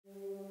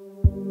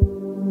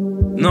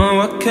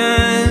No, I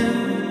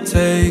can't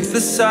take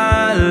the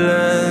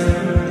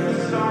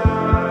silence.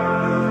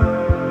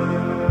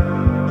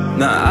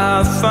 Now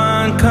I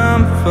find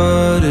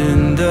comfort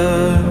in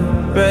the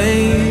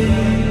rain.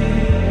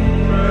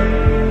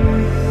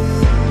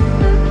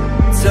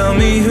 Tell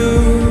me,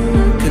 who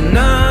can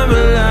I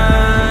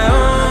rely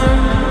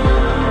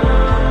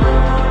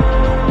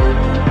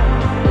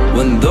on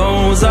when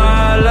those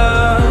I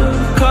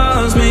love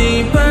cause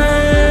me pain?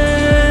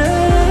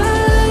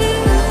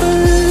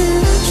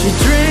 She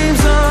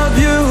dreams of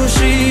you,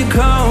 she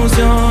calls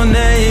your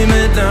name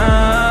at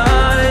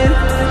night.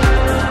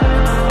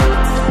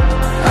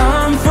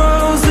 I'm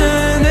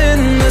frozen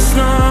in the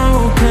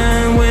snow,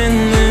 can't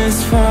win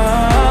this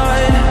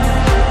fight.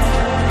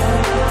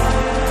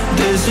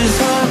 This is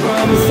hard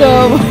robbery. So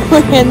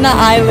we're in the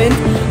island.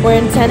 We're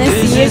in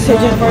Tennessee at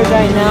Pigeon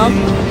right now.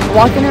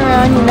 Walking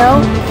around, you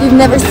know. If you've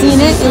never seen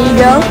it, there you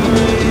go.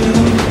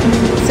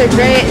 It's a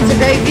great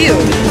view,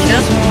 you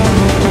know.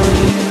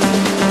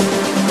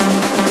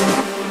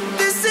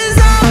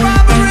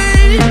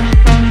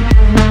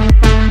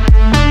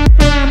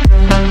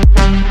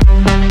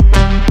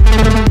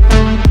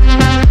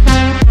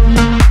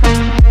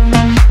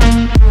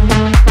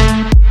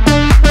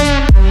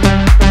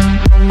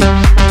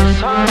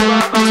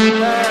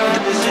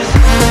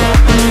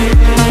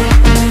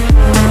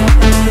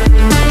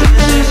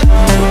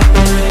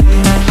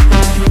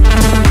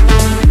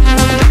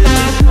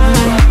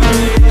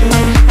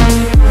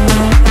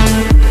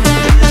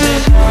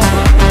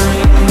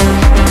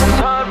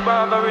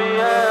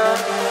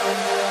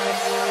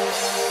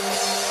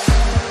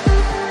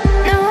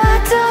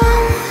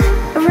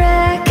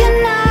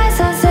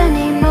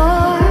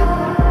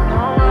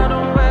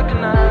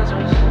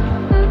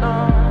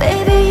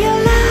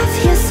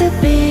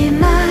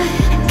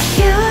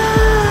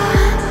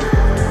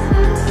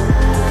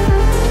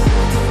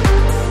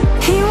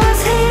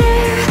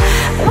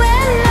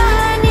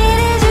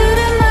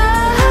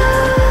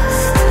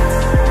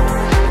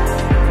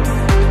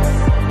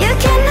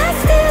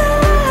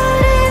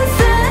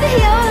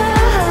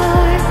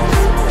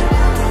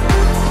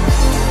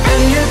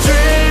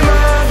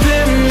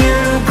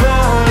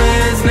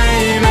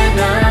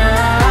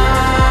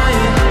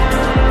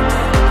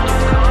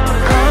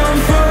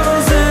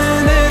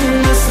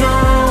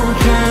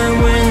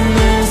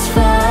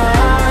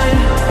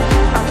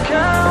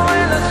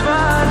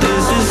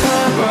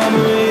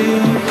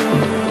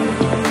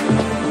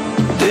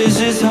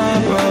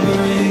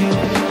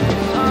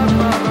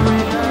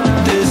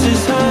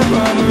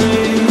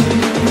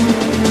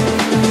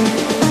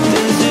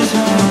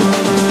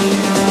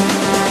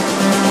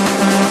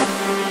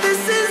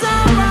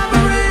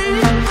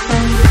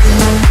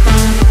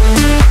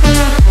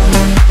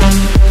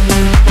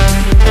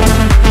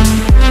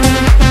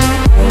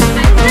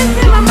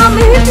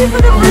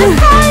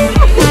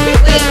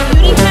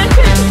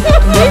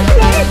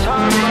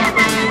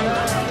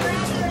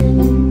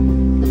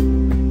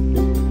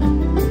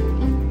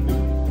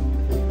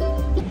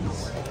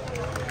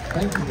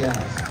 Thank you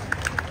guys.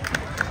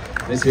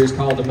 This here's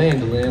called The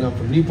Mandolin. I'm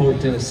from Newport,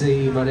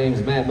 Tennessee. My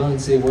name's Matt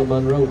Muncie. We're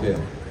Monroeville.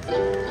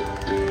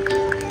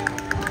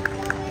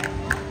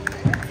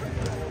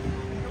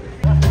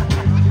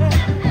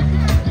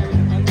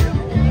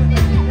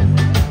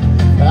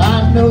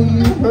 I know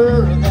you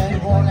heard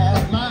that one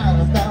last line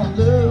about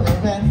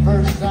love at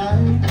first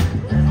sight.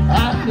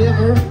 I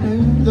never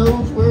knew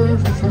those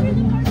words were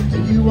true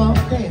till you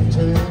walked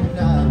into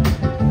tonight.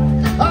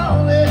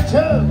 All it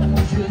took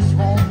was just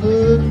one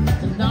look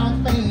to knock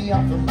me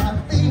off of my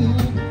feet.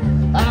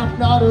 I'm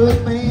not a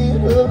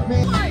man of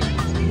me.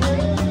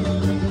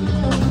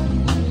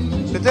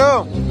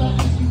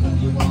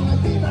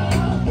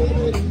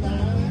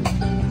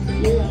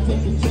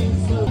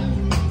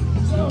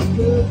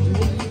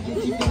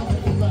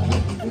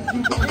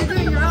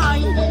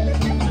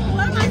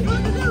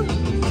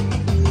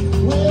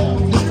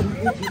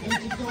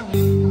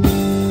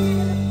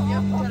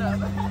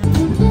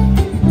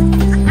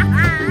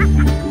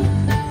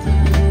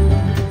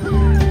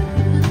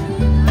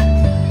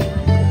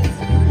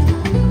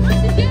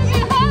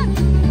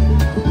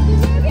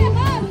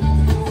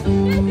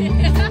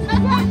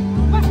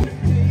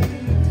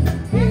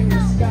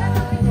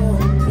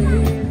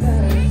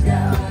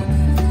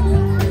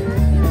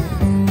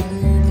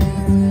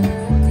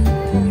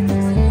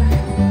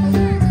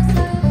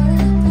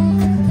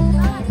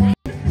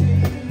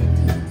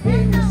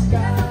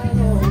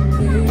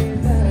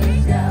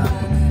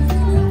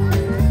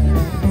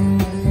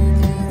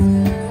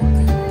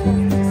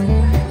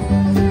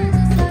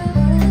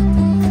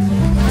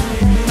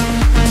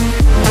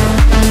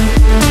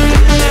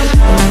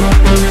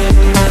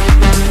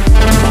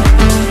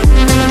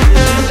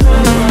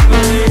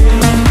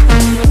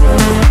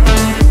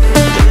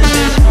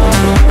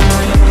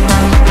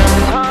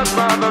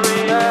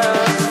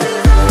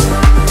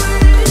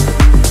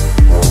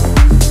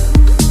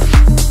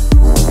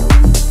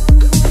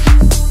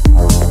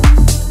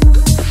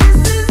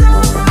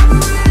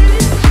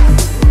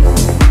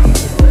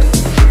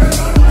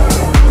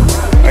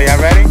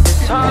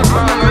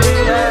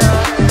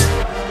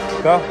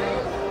 Go.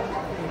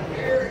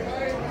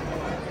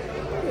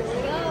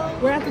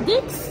 We're at the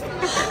dips.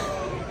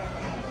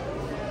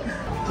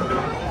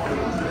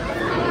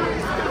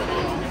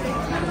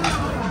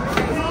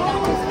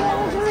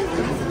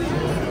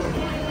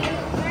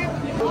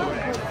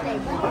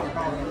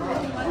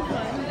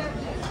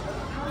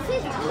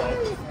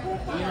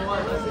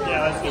 Yeah,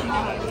 let's do it.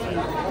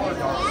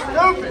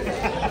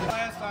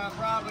 Last time,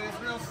 probably. It's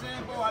real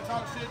simple. I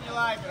talk shit and you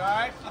like it,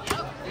 alright?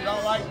 If you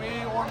don't like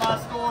me or my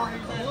store, you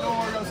can go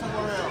or go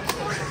somewhere else.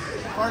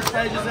 First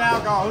page is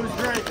alcohol. Who's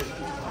drinking?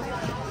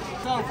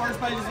 So, first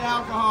page is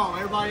alcohol.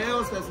 Everybody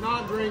else that's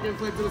not drinking,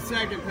 flip to the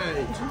second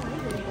page.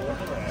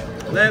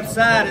 Left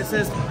side, it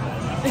says...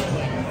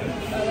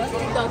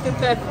 Dr.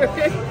 Pepper.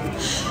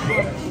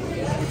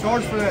 We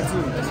charge for that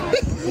too.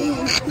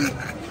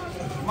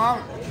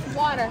 Mom.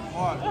 Water.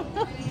 Water.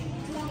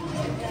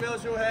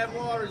 Spills you'll have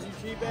waters, you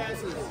cheap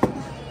asses.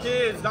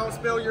 Kids, don't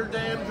spill your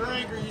damn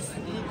drink or you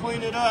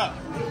clean it up.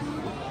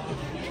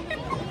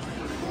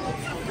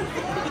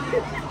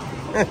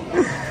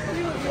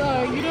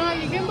 You don't have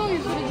your gimbal? You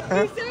should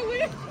have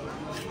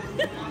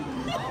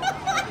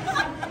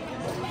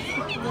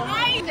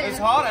It's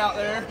hot out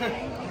there.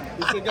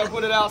 You should go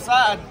put it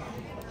outside.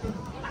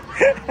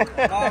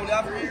 Mom,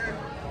 down for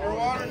your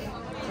water?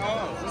 No,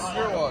 this is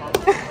your water.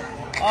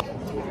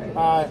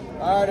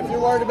 Alright, if you're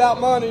worried about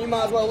money, you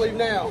might as well leave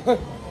now.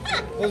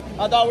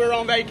 I thought we were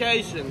on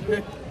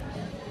vacation.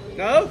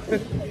 No?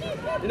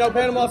 You know,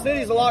 Panama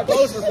City's a lot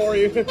closer for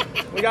you.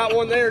 We got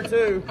one there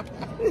too.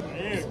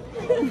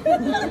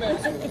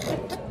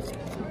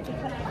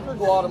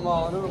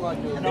 Guatemala, who am I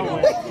kidding? No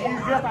way.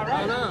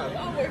 I know.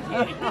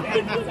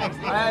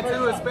 I had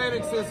two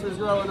Hispanic sisters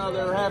growing up.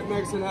 They were half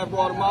Mexican, half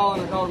Guatemalan,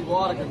 and I called them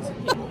Guaticans.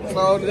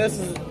 So this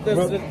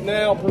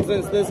now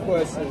presents this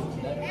question.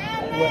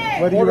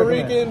 What do you Puerto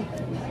recommend?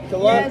 Rican,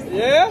 Colombia,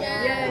 yeah?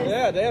 Yes.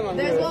 Yeah, damn, I'm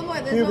There's good. one more,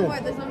 there's Cuban. one more,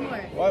 there's one more.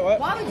 What?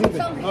 Why would you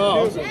tell me?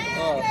 Oh,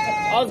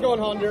 I was going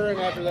Honduran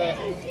after that.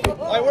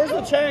 Like, where's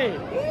the chain?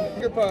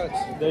 Finger punch.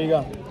 There you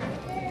go.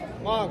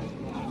 Mom.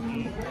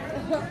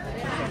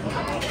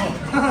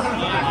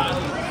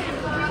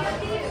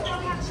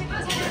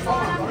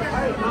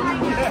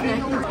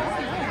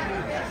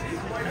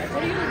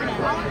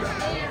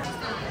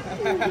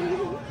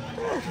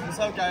 It's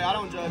okay, I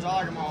don't judge, I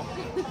like them all.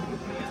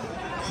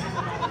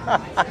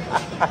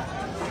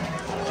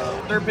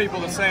 They're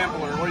people to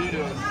sample her. What are you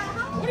doing?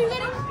 What are you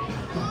doing?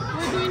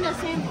 We're doing the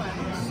same one.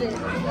 Shit.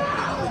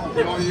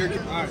 You want your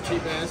alright,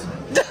 cheap ass.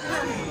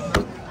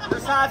 Your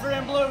sides are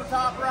in blue,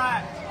 top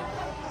right.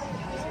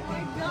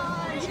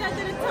 You guys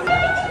didn't tell me.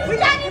 We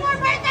got any more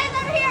birthdays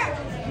over here?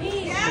 Me.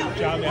 Good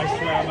job,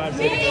 guys.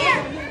 Me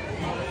here.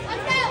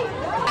 Let's go.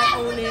 I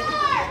own it.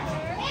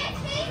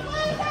 It's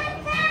Equal's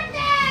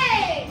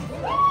birthday!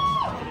 Woo!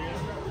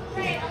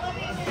 Great, I love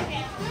you.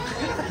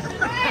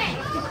 Great.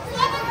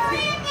 So the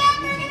Korean band,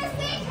 we're going to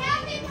sing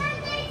happy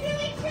birthday to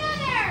each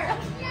other.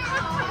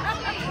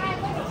 Alright,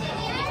 let's sing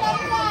each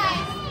other's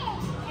eyes.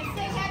 And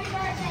sing happy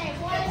birthday.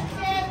 1,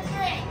 2,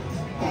 3.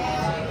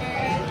 Happy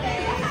birthday.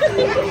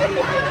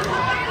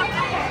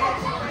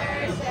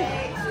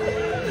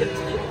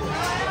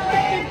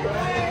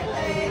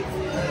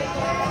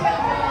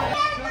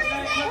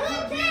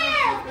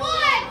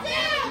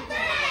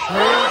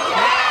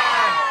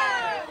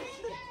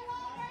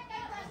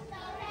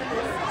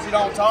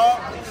 Don't talk,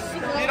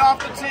 get off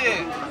the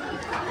tit.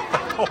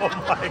 Oh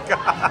my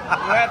God.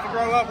 You have to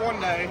grow up one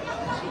day.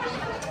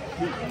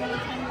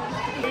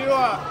 Who you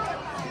are?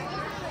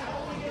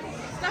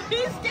 Stop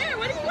being scared.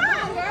 What do you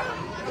want, bro?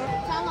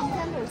 Tell them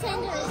tenders.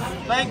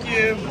 Thank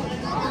you.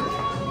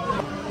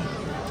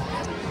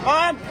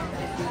 Mom,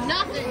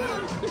 Nothing.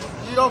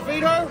 you gonna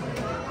feed her?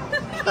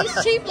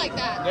 He's cheap like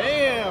that.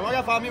 Damn, I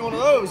gotta find me one of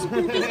those.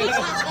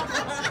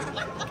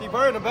 Keep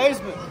her in the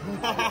basement.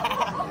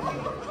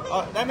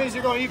 That means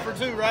you're gonna eat for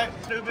two, right?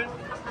 Stupid.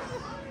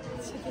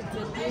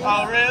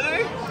 Oh,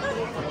 really?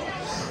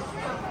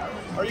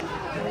 Are you?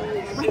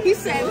 He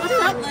said, what's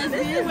up,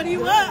 lesbian? What do you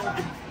want?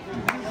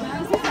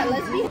 Is that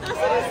lesbian? That's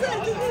what I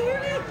said. Did you hear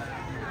me?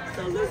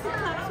 Don't lose the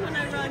cops when I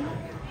run.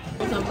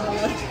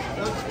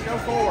 Go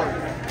forward.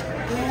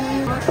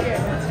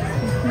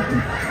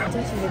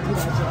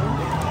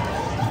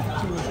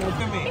 Look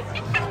at me.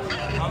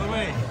 All the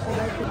way.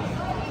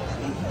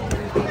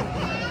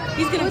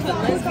 He's gonna put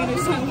lesbian or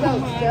something on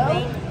my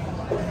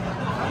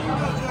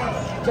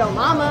Joe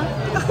Mama.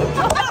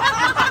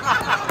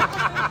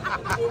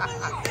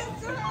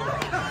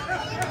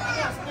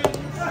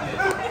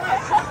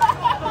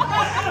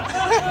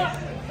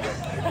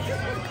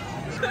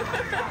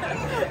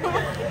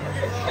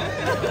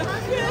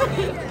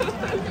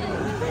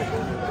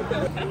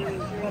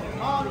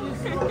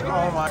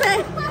 Oh my.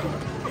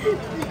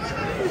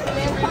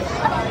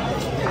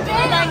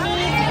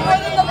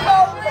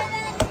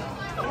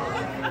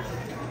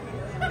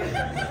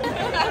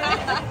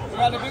 We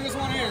got the biggest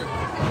one here.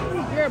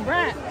 You're a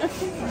brat.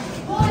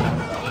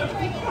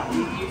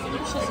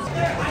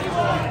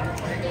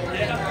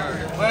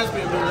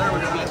 Lesbian beer, there we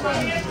go.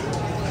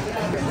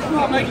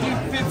 I'm making you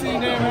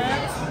 15 damn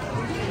hats.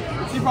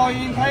 She probably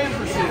ain't paying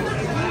for shit.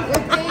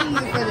 We're paying you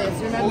for this,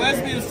 remember? Well,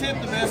 lesbians tip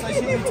the best. They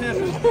should be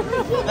tipping.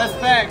 That's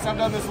facts. I've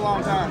done this a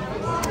long time.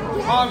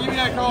 Mom, give me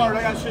that card.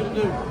 I got shit to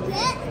do.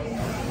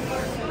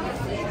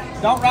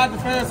 Don't ride the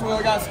Ferris wheel.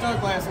 I got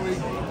stuck last week.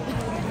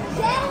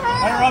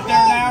 They were up there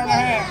an hour and a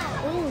half.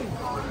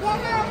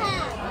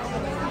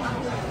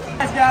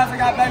 Guys, I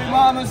got baby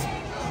mamas.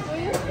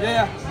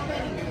 Yeah.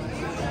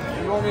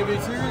 You want me to be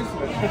serious?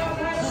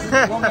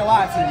 You want me to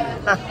lie to you?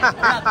 I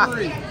got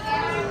 3.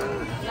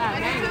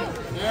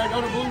 Yeah, go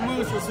to Blue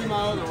Moose. You'll see my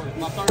other one,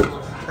 my third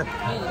one.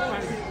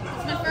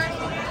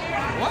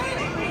 What?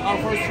 Our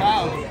first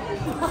child.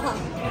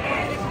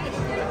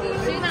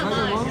 She's not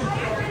mine.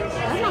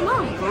 That's my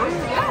mom.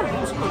 Yeah.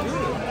 She's so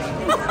good.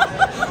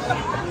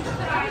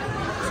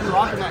 She's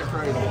rocking that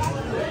cradle.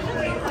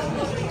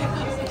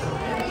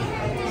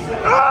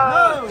 No,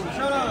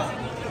 shut up.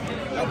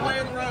 Go play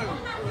in the road.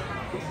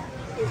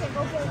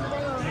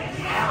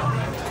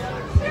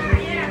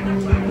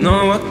 No,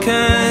 I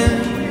can't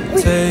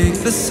take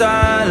the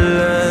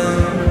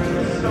silence.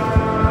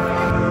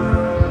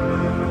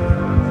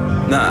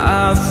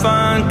 Now I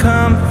find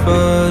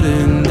comfort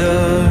in the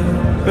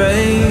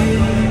rain.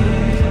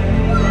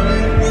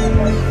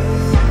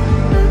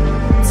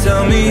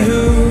 Tell me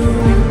who